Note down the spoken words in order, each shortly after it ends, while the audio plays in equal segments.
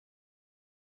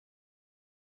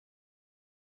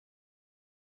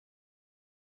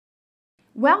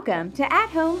Welcome to At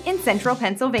Home in Central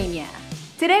Pennsylvania.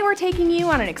 Today we're taking you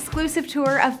on an exclusive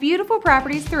tour of beautiful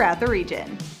properties throughout the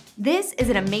region. This is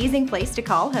an amazing place to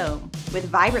call home, with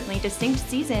vibrantly distinct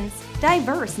seasons,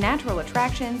 diverse natural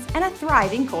attractions, and a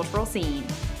thriving cultural scene.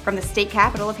 From the state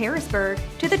capital of Harrisburg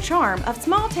to the charm of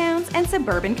small towns and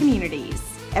suburban communities.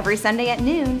 Every Sunday at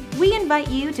noon, we invite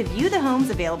you to view the homes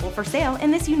available for sale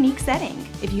in this unique setting.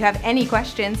 If you have any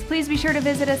questions, please be sure to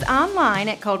visit us online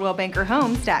at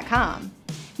coldwellbankerhomes.com.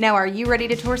 Now, are you ready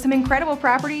to tour some incredible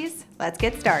properties? Let's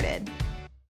get started.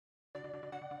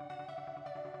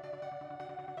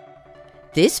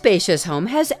 This spacious home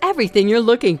has everything you're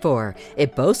looking for.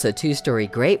 It boasts a two-story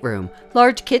great room,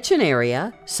 large kitchen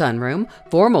area, sunroom,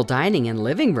 formal dining and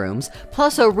living rooms,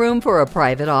 plus a room for a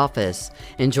private office.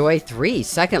 Enjoy 3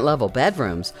 second-level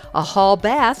bedrooms, a hall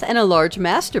bath, and a large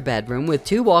master bedroom with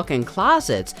 2 walk-in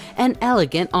closets and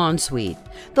elegant ensuite.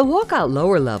 The walkout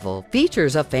lower level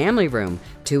features a family room,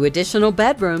 2 additional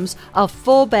bedrooms, a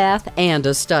full bath, and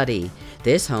a study.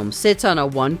 This home sits on a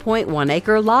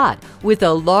 1.1-acre lot with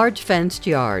a large fenced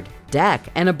yard, deck,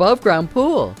 and above-ground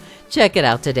pool. Check it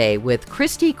out today with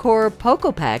Christy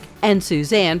Pokopek and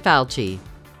Suzanne Fauci.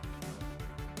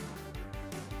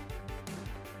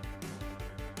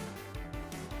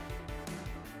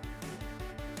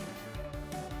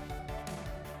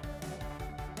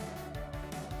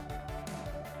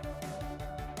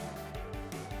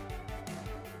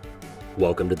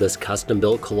 Welcome to this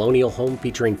custom-built colonial home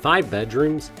featuring 5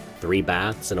 bedrooms, 3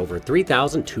 baths, and over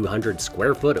 3,200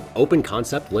 square foot of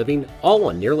open-concept living, all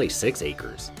on nearly 6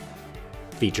 acres.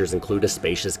 Features include a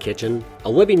spacious kitchen, a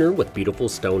living room with beautiful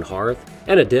stone hearth,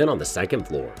 and a den on the 2nd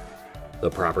floor. The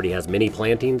property has many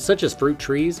plantings such as fruit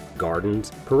trees,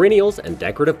 gardens, perennials, and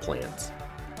decorative plants.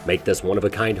 Make this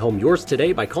one-of-a-kind home yours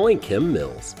today by calling Kim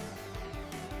Mills.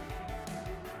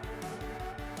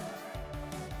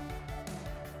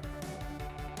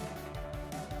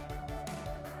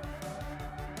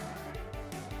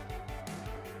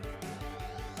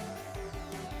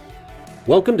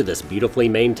 Welcome to this beautifully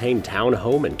maintained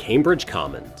townhome in Cambridge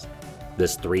Commons.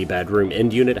 This 3-bedroom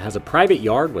end unit has a private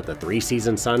yard with a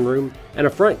 3-season sunroom and a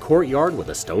front courtyard with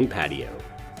a stone patio.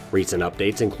 Recent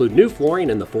updates include new flooring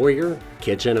in the foyer,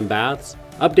 kitchen and baths,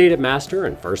 updated master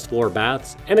and first floor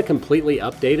baths, and a completely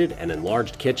updated and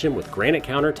enlarged kitchen with granite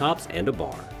countertops and a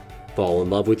bar. Fall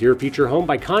in love with your future home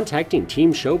by contacting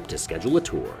Team Shope to schedule a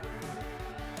tour.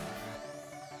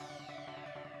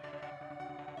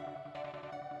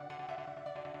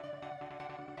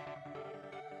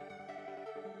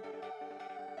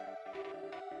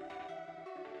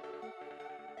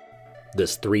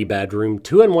 This 3-bedroom,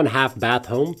 2.5 bath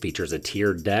home features a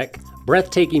tiered deck,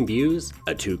 breathtaking views,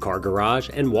 a 2-car garage,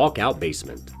 and walkout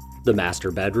basement. The master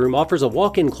bedroom offers a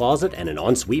walk-in closet and an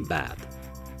ensuite bath.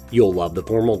 You'll love the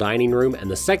formal dining room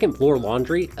and the 2nd floor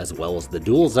laundry, as well as the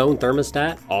dual-zone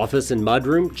thermostat, office, and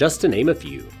mudroom, just to name a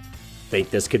few. Think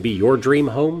this could be your dream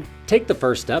home? Take the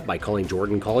first step by calling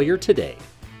Jordan Collier today.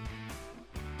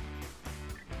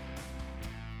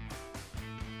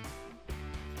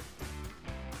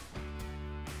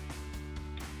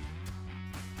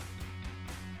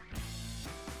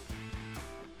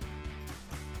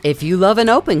 If you love an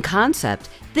open concept,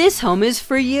 this home is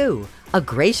for you. A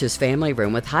gracious family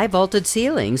room with high vaulted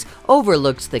ceilings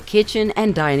overlooks the kitchen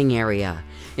and dining area.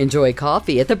 Enjoy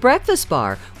coffee at the breakfast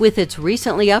bar with its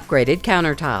recently upgraded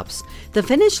countertops. The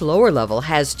finished lower level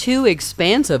has 2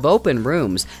 expansive open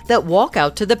rooms that walk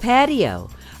out to the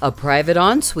patio. A private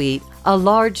ensuite, a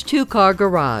large 2-car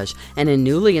garage, and a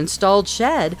newly installed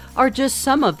shed are just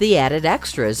some of the added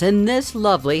extras in this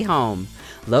lovely home.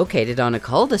 Located on a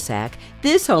cul-de-sac,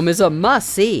 this home is a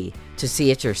must-see. To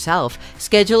see it yourself,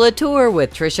 schedule a tour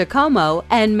with Tricia Como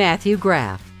and Matthew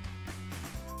Graff.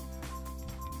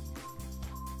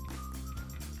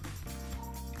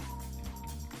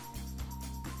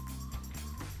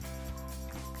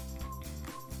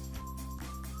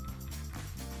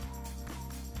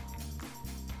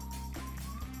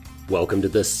 Welcome to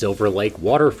this Silver Lake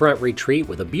waterfront retreat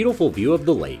with a beautiful view of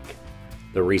the lake.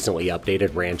 The recently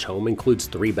updated ranch home includes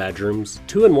 3 bedrooms,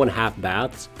 2.5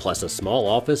 baths, plus a small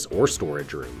office or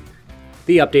storage room.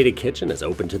 The updated kitchen is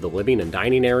open to the living and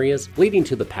dining areas, leading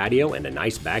to the patio and a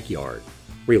nice backyard.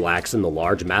 Relax in the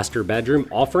large master bedroom,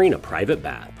 offering a private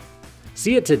bath.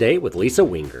 See it today with Lisa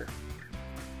Winger.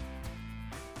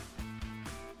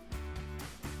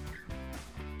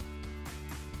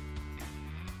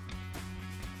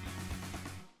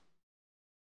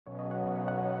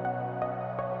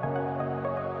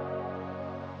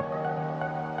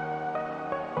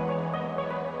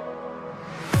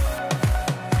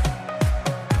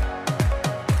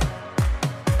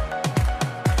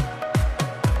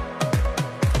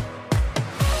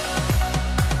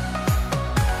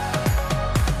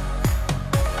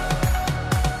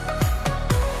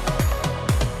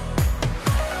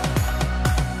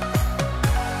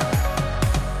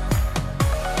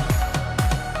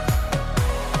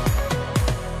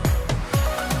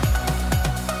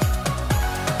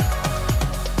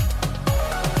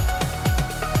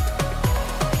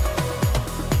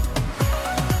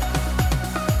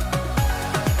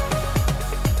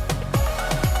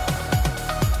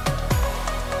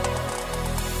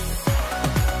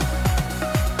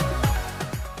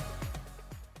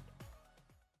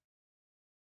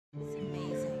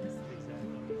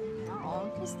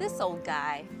 Who's this old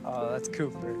guy? Oh, that's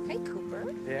Cooper. Hey,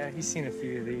 Cooper. Yeah, he's seen a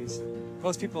few of these.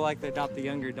 Most people like to adopt the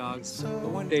younger dogs, but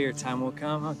one day your time will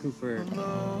come, huh, Cooper?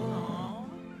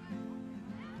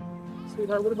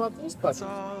 Sweetheart, what about these puppies?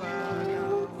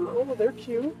 Oh, they're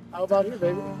cute. How about you,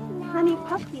 baby? Honey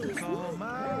puppies.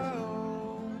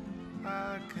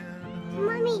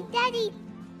 Mommy, Daddy,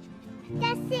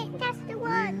 that's it. That's the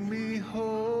one.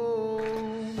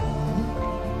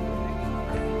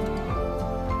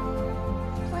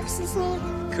 What's his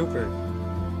name? Cooper.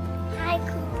 Hi,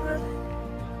 Cooper.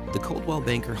 The Coldwell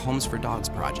Banker Homes for Dogs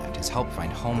project has helped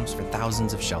find homes for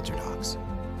thousands of shelter dogs.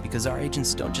 Because our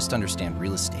agents don't just understand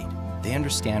real estate, they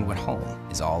understand what home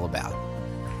is all about.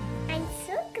 I'm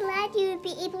so glad you would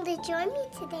be able to join me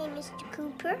today, Mr.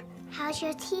 Cooper. How's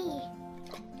your tea?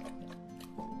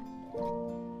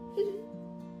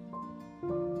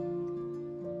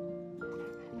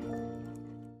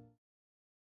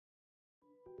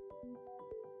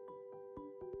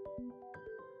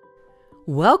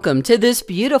 Welcome to this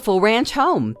beautiful ranch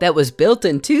home that was built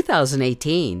in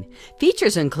 2018.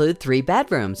 Features include 3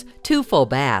 bedrooms, 2 full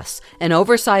baths, an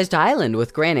oversized island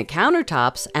with granite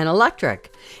countertops, and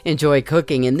electric. Enjoy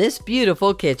cooking in this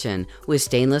beautiful kitchen with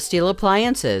stainless steel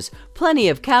appliances, plenty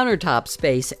of countertop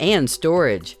space, and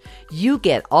storage. You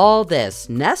get all this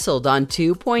nestled on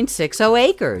 2.60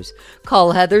 acres.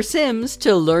 Call Heather Sims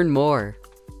to learn more.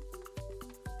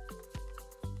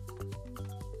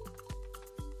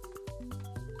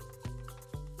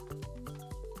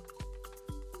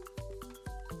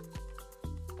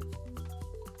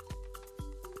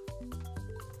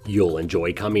 You'll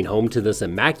enjoy coming home to this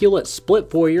immaculate split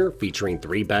foyer featuring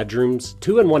 3 bedrooms,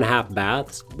 2 1/2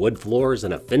 baths, wood floors,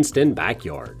 and a fenced-in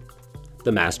backyard.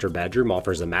 The master bedroom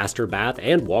offers a master bath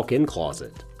and walk-in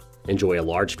closet. Enjoy a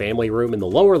large family room in the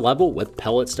lower level with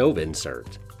pellet stove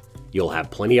insert. You'll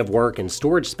have plenty of work and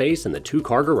storage space in the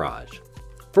 2-car garage.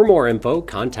 For more info,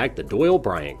 contact the Doyle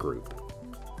Bryant Group.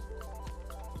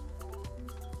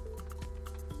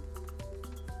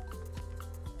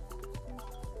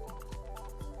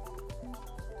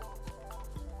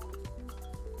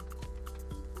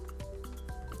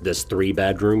 This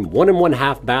 3-bedroom, 1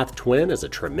 1/2 bath twin is a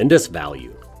tremendous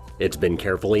value. It's been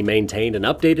carefully maintained and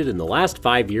updated in the last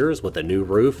 5 years with a new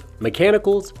roof,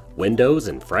 mechanicals, windows,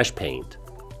 and fresh paint.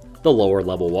 The lower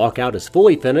level walkout is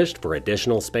fully finished for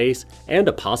additional space and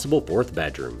a possible 4th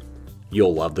bedroom.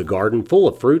 You'll love the garden full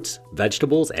of fruits,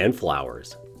 vegetables, and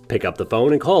flowers. Pick up the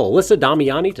phone and call Alyssa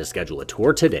Damiani to schedule a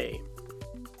tour today.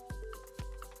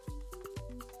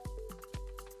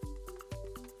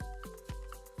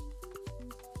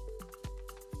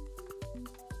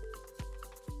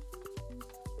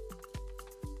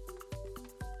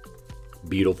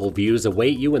 Beautiful views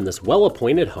await you in this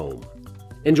well-appointed home.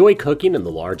 Enjoy cooking in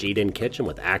the large eat-in kitchen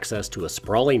with access to a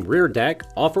sprawling rear deck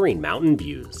offering mountain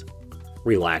views.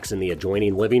 Relax in the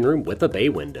adjoining living room with a bay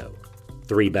window.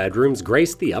 3 bedrooms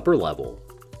grace the upper level.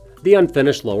 The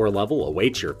unfinished lower level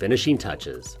awaits your finishing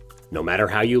touches. No matter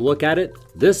how you look at it,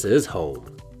 this is home.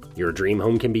 Your dream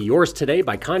home can be yours today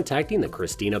by contacting the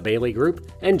Christina Bailey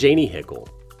Group and Janie Hickle.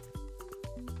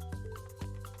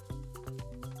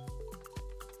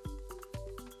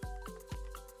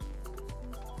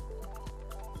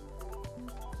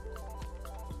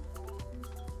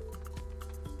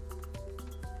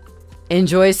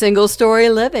 Enjoy single-story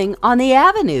living on the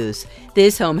avenues.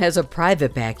 This home has a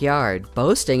private backyard,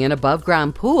 boasting an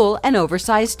above-ground pool and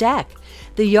oversized deck.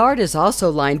 The yard is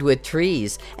also lined with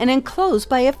trees and enclosed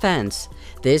by a fence.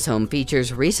 This home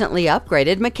features recently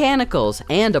upgraded mechanicals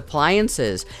and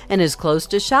appliances and is close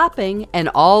to shopping and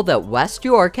all that West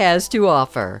York has to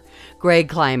offer. Greg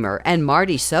Clymer and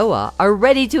Marty Soa are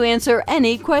ready to answer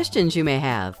any questions you may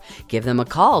have. Give them a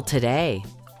call today.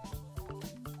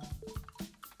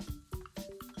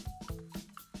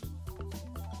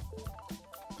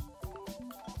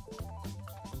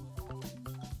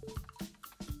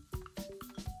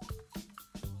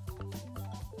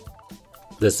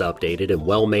 This updated and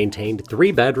well-maintained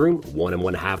 3-bedroom, 1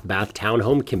 1/2 bath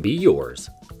townhome can be yours.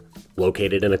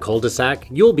 Located in a cul-de-sac,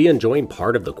 you'll be enjoying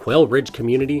part of the Quail Ridge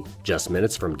community just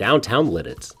minutes from downtown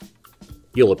Lidditz.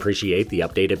 You'll appreciate the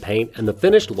updated paint and the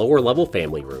finished lower-level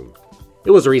family room.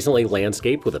 It was recently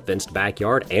landscaped with a fenced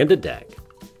backyard and a deck.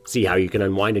 See how you can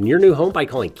unwind in your new home by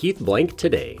calling Keith Blank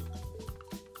today.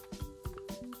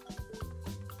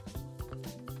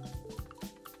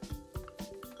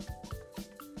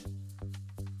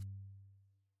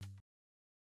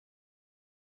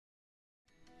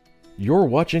 You're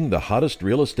watching the hottest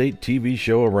real estate TV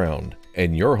show around,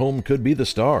 and your home could be the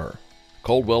star.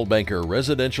 Coldwell Banker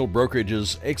Residential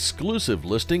Brokerage's exclusive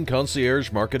listing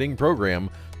concierge marketing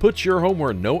program puts your home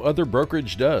where no other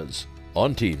brokerage does,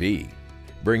 on TV,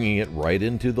 bringing it right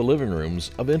into the living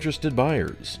rooms of interested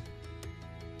buyers.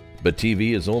 But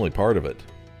TV is only part of it.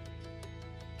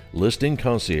 Listing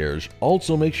Concierge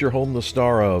also makes your home the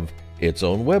star of its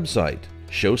own website,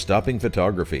 show-stopping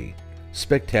photography,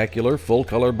 spectacular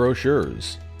full-color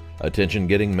brochures,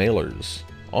 attention-getting mailers,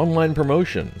 online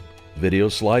promotion, video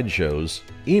slideshows,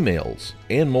 emails,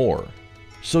 and more.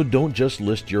 So don't just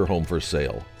list your home for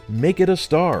sale. Make it a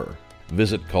star.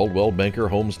 Visit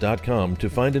CaldwellBankerHomes.com to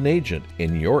find an agent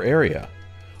in your area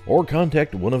or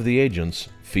contact one of the agents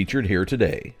featured here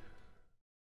today.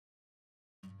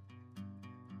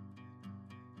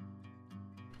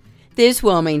 This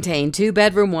well-maintained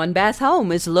 2-bedroom, 1-bath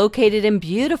home is located in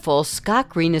beautiful Scott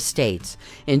Green Estates.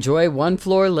 Enjoy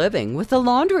one-floor living with a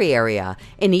laundry area,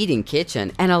 an eating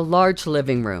kitchen, and a large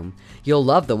living room. You'll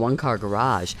love the 1-car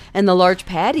garage and the large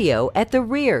patio at the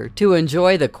rear to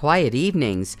enjoy the quiet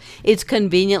evenings. It's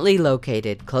conveniently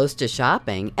located close to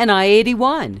shopping and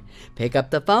I-81. Pick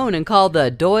up the phone and call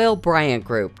the Doyle Bryant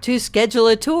Group to schedule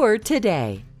a tour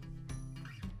today.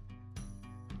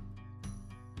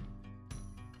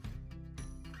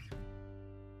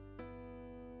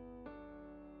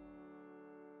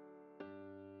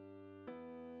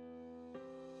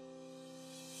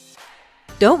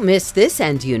 Don't miss this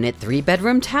end unit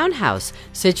 3-bedroom townhouse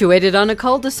situated on a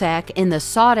cul-de-sac in the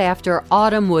sought-after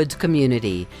Autumn Woods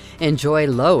community. Enjoy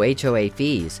low HOA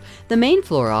fees. The main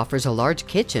floor offers a large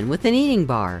kitchen with an eating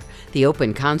bar. The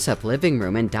open concept living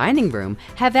room and dining room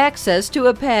have access to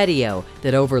a patio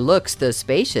that overlooks the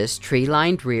spacious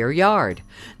tree-lined rear yard.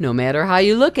 No matter how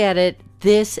you look at it,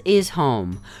 this is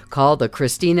home. Call the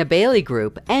Christina Bailey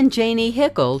Group and Janie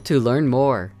Hickel to learn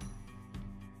more.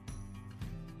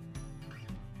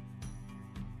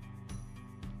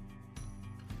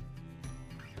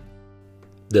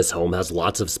 This home has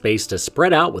lots of space to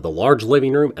spread out with a large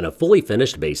living room and a fully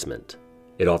finished basement.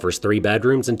 It offers 3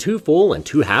 bedrooms and 2 full and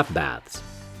 2 half baths.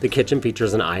 The kitchen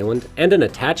features an island and an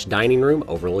attached dining room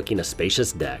overlooking a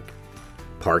spacious deck.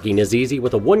 Parking is easy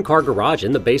with a 1-car garage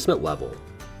in the basement level.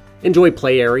 Enjoy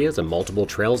play areas and multiple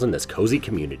trails in this cozy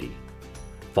community.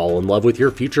 Fall in love with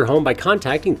your future home by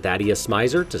contacting Thaddeus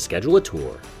Smizer to schedule a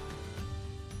tour.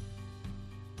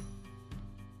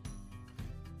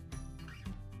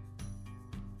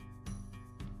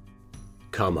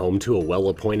 Come home to a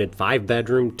well-appointed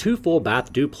 5-bedroom, 2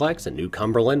 full-bath duplex in New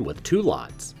Cumberland with 2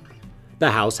 lots.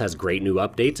 The house has great new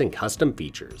updates and custom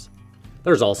features.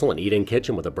 There's also an eat-in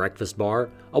kitchen with a breakfast bar,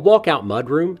 a walkout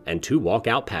mudroom, and 2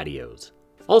 walkout patios.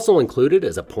 Also included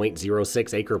is a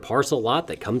 .06-acre parcel lot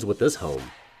that comes with this home.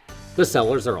 The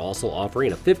sellers are also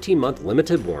offering a 15-month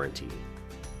limited warranty.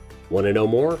 Want to know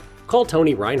more? Call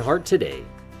Tony Reinhardt today.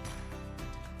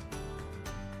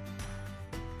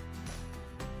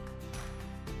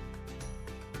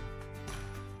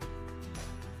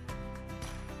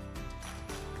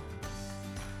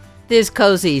 This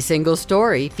cozy single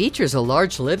story features a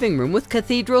large living room with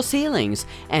cathedral ceilings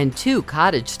and 2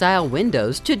 cottage-style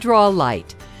windows to draw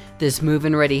light. This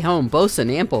move-in ready home boasts an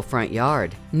ample front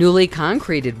yard, newly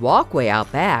concreted walkway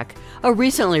out back, a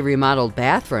recently remodeled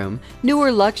bathroom, newer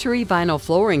luxury vinyl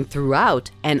flooring throughout,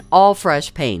 and all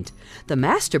fresh paint. The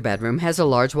master bedroom has a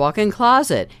large walk-in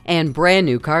closet and brand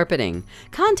new carpeting.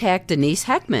 Contact Denise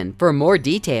Heckman for more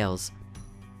details.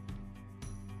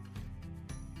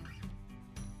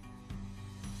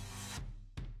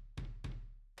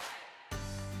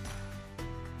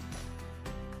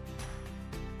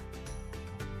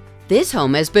 This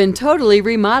home has been totally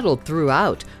remodeled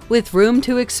throughout, with room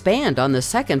to expand on the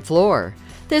 2nd floor.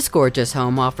 This gorgeous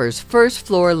home offers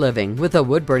first-floor living with a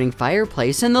wood-burning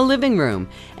fireplace in the living room,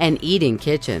 an eating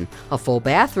kitchen, a full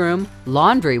bathroom,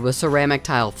 laundry with ceramic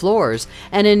tile floors,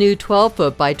 and a new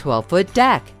 12-foot by 12-foot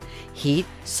deck. Heat,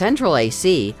 central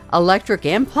AC, electric,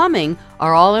 and plumbing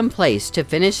are all in place to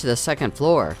finish the 2nd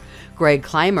floor. Greg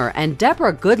Clymer and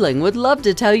Deborah Goodling would love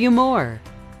to tell you more.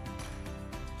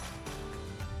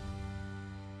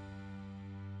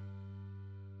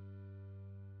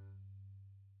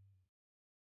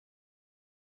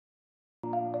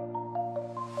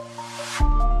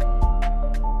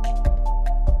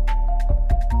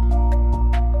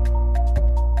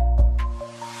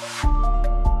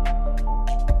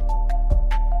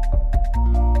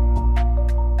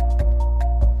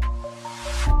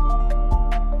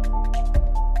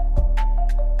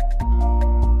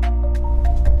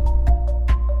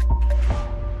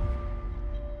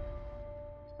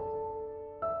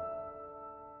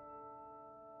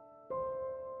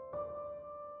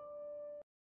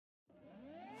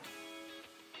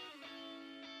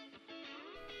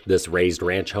 This raised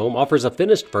ranch home offers a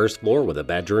finished first floor with a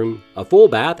bedroom, a full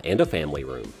bath, and a family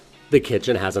room. The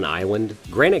kitchen has an island,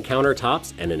 granite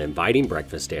countertops, and an inviting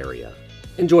breakfast area.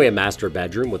 Enjoy a master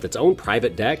bedroom with its own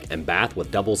private deck and bath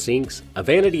with double sinks, a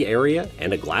vanity area,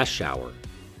 and a glass shower.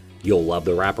 You'll love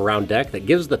the wraparound deck that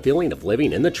gives the feeling of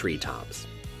living in the treetops.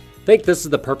 Think this is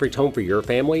the perfect home for your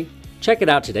family? Check it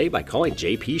out today by calling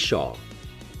J.P. Shaw.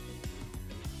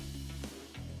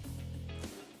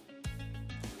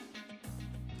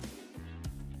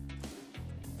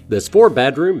 This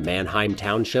 4-bedroom Manheim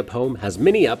Township home has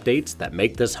many updates that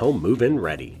make this home move-in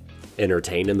ready.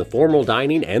 Entertain in the formal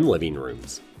dining and living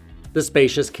rooms. The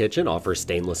spacious kitchen offers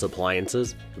stainless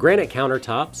appliances, granite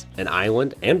countertops, an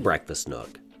island, and breakfast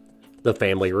nook. The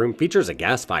family room features a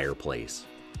gas fireplace.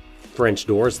 French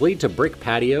doors lead to brick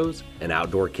patios, an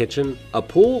outdoor kitchen, a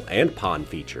pool, and pond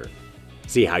feature.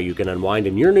 See how you can unwind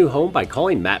in your new home by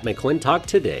calling Matt McClintock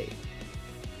today.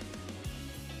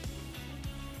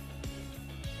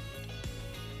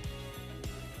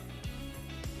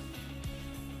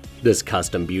 This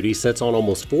custom beauty sits on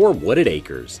almost 4 wooded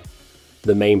acres.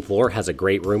 The main floor has a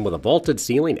great room with a vaulted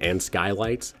ceiling and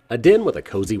skylights, a den with a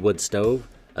cozy wood stove,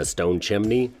 a stone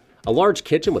chimney, a large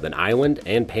kitchen with an island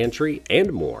and pantry,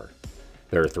 and more.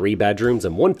 There are 3 bedrooms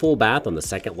and 1 full bath on the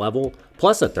 2nd level,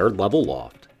 plus a 3rd level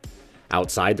loft.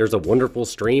 Outside there's a wonderful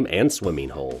stream and swimming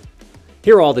hole.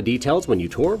 Here are all the details when you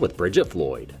tour with Bridget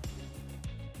Floyd.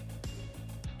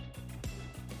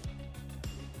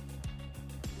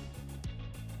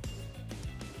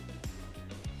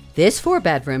 This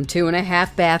 4-bedroom,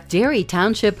 2.5-bath Dairy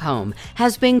Township home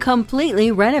has been completely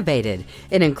renovated.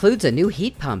 It includes a new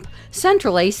heat pump,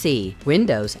 central AC,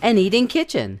 windows, and eating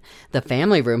kitchen. The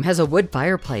family room has a wood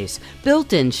fireplace,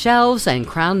 built-in shelves, and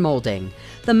crown molding.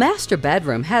 The master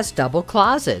bedroom has double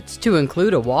closets to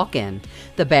include a walk-in.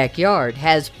 The backyard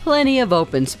has plenty of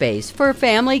open space for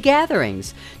family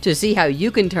gatherings. To see how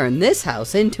you can turn this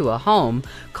house into a home,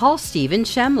 call Stephen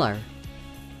Schemler.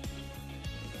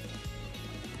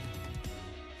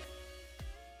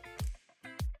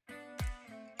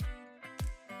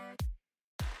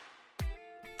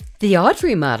 The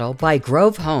Audrey model by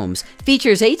Grove Homes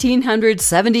features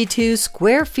 1,872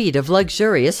 square feet of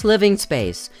luxurious living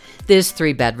space. This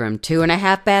 3-bedroom,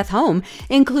 2.5-bath home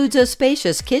includes a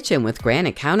spacious kitchen with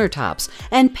granite countertops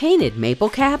and painted maple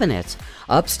cabinets.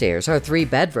 Upstairs are 3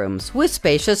 bedrooms with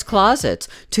spacious closets,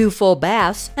 2 full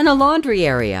baths, and a laundry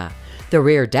area. The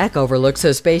rear deck overlooks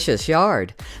a spacious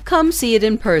yard. Come see it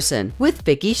in person with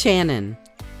Vicki Shannon.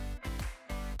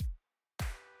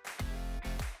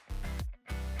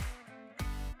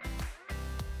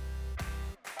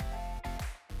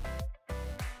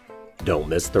 Don't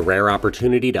miss the rare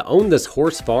opportunity to own this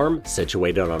horse farm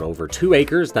situated on over 2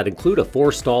 acres that include a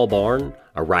 4-stall barn,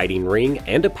 a riding ring,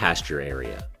 and a pasture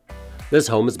area. This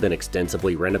home has been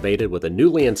extensively renovated with a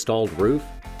newly installed roof,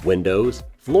 windows,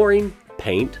 flooring,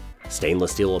 paint,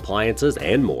 stainless steel appliances,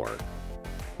 and more.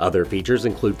 Other features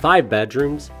include 5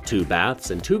 bedrooms, 2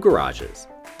 baths, and 2 garages.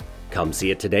 Come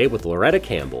see it today with Loretta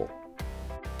Campbell.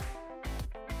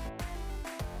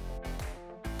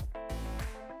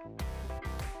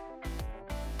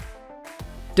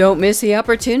 Don't miss the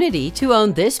opportunity to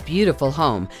own this beautiful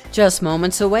home just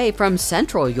moments away from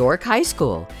Central York High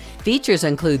School. Features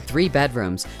include 3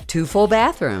 bedrooms, 2 full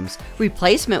bathrooms,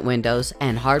 replacement windows,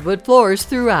 and hardwood floors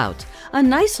throughout. A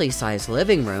nicely sized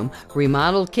living room,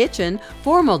 remodeled kitchen,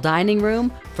 formal dining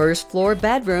room, 1st floor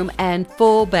bedroom, and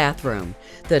full bathroom.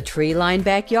 The tree-lined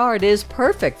backyard is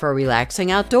perfect for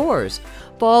relaxing outdoors.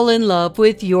 Fall in love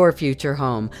with your future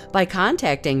home by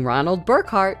contacting Ronald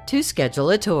Burkhart to schedule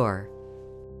a tour.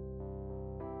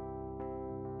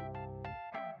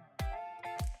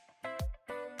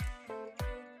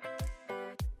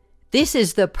 This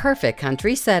is the perfect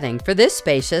country setting for this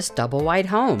spacious double-wide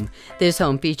home. This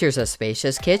home features a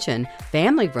spacious kitchen,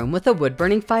 family room with a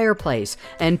wood-burning fireplace,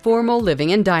 and formal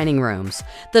living and dining rooms.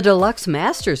 The deluxe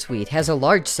master suite has a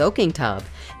large soaking tub.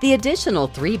 The additional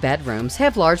 3 bedrooms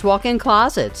have large walk-in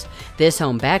closets. This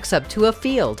home backs up to a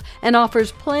field and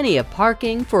offers plenty of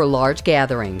parking for large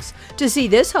gatherings. To see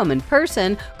this home in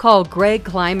person, call Greg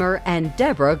Clymer and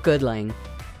Deborah Goodling.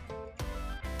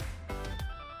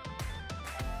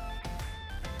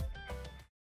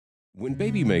 When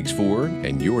baby makes 4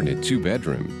 and you're in a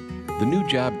 2-bedroom, the new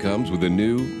job comes with a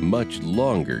new, much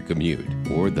longer commute,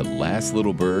 or the last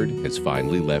little bird has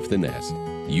finally left the nest.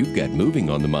 You've got moving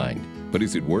on the mind, but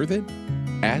is it worth it?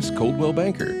 Ask Coldwell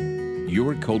Banker.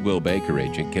 Your Coldwell Banker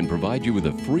agent can provide you with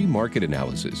a free market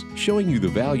analysis showing you the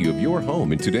value of your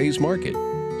home in today's market,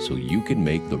 so you can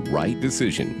make the right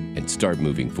decision and start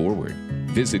moving forward.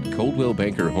 Visit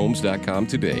ColdwellBankerHomes.com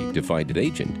today to find an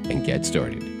agent and get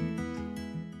started.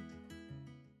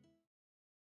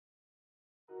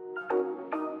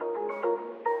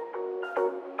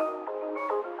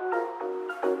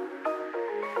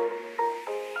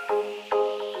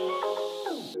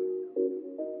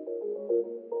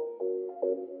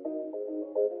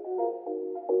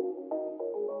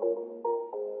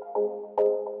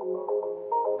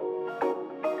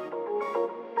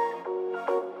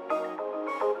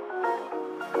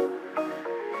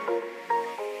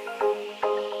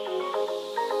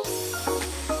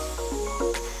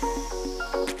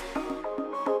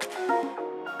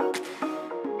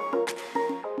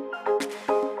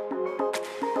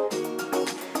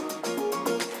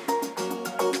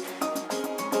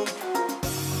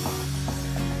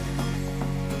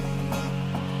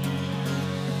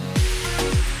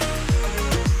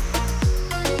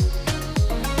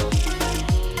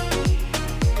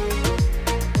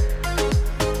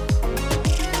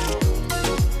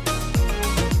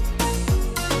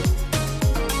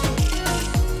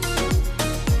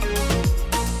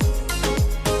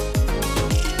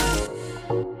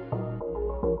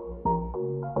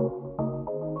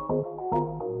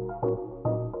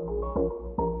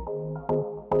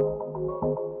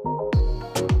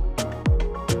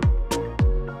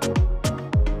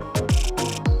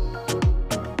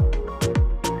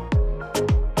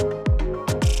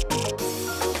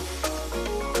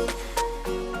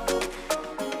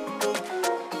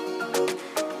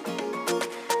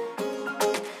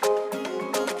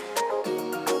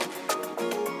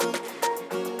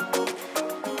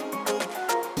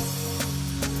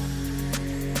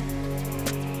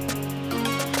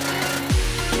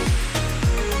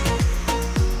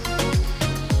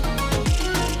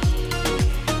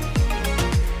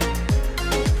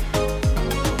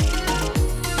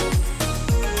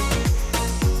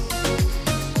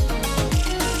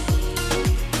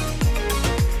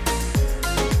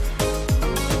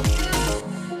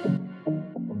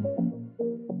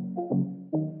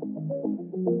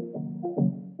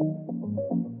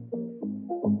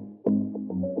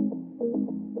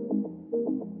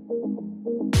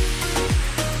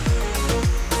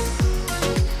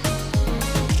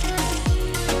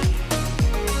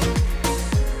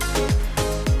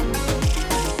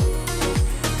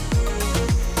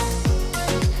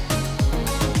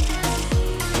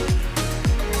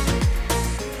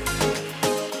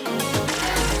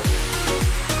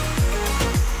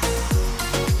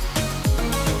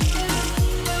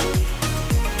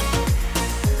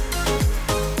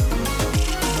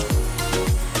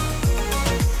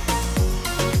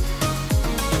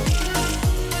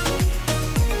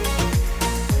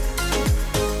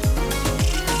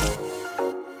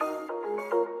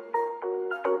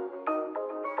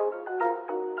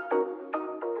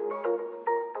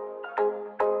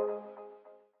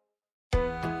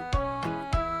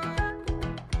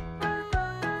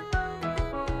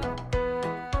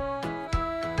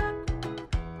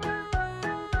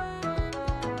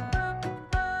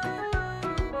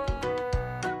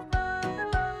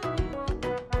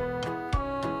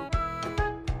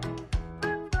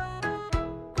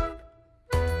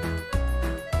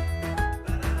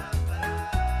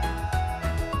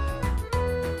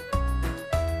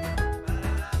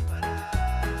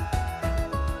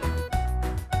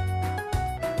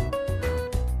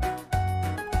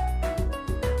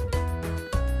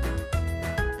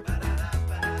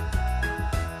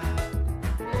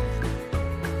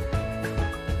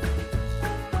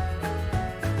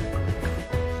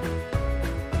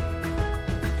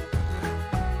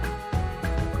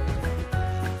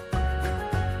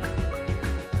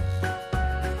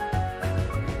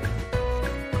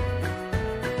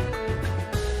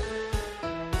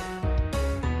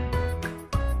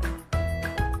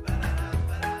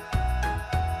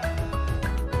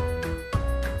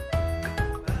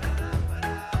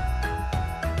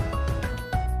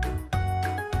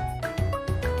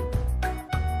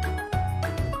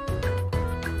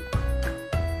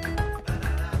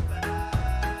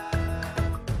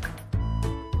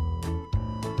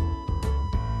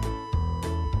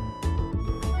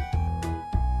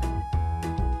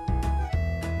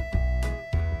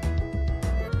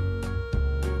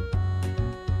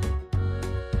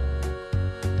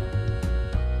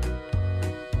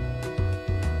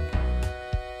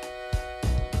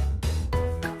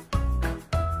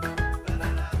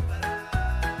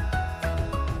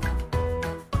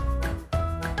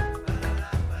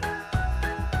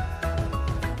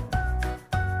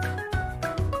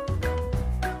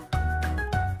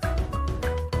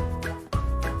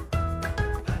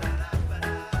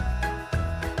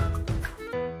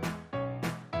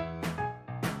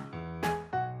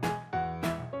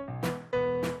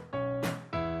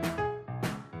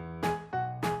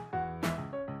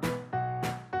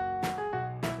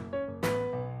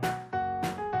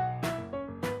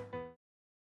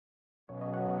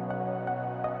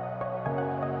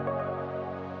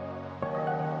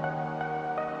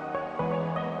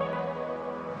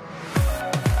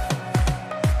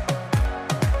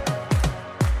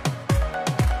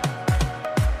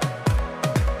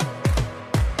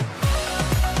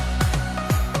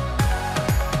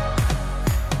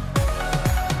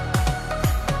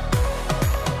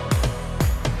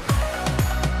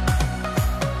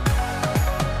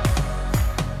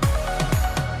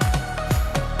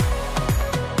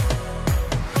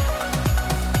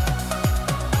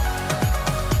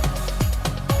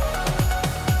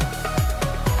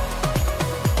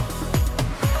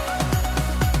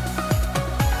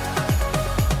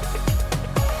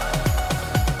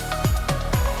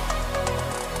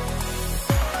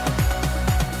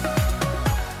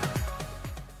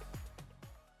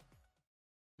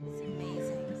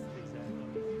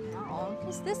 Oh,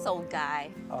 who's this old guy?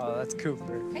 Oh, that's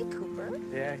Cooper. Hey, Cooper.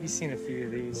 Yeah, he's seen a few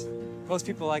of these. Most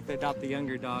people like to adopt the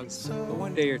younger dogs, but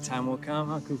one day your time will come,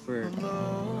 huh, Cooper?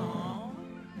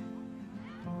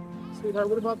 Sweetheart,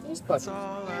 what about these puppies?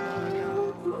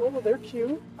 Oh, they're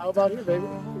cute. How about you, baby?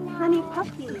 Honey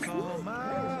puppies.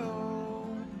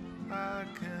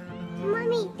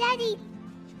 Mommy, Daddy.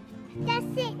 That's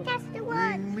it. That's the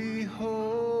one.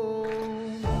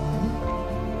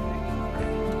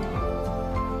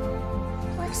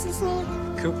 What's his name?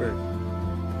 Cooper.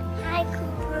 Hi,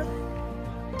 Cooper.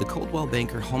 The Coldwell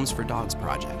Banker Homes for Dogs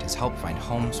project has helped find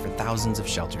homes for thousands of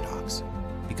shelter dogs.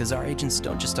 Because our agents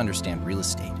don't just understand real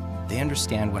estate, they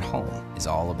understand what home is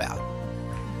all about.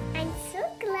 I'm so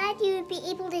glad you would be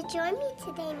able to join me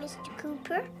today, Mr.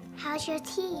 Cooper. How's your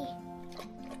tea?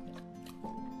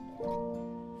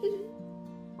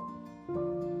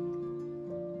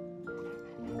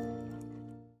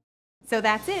 So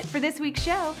that's it for this week's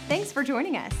show. Thanks for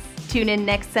joining us. Tune in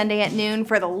next Sunday at noon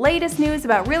for the latest news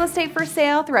about real estate for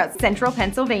sale throughout central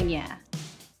Pennsylvania.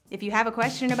 If you have a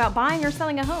question about buying or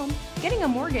selling a home, getting a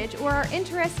mortgage, or are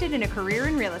interested in a career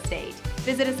in real estate,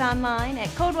 visit us online at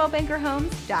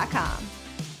coldwellbankerhomes.com.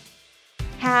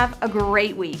 Have a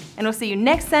great week, and we'll see you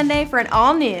next Sunday for an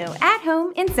all-new At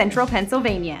Home in Central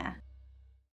Pennsylvania.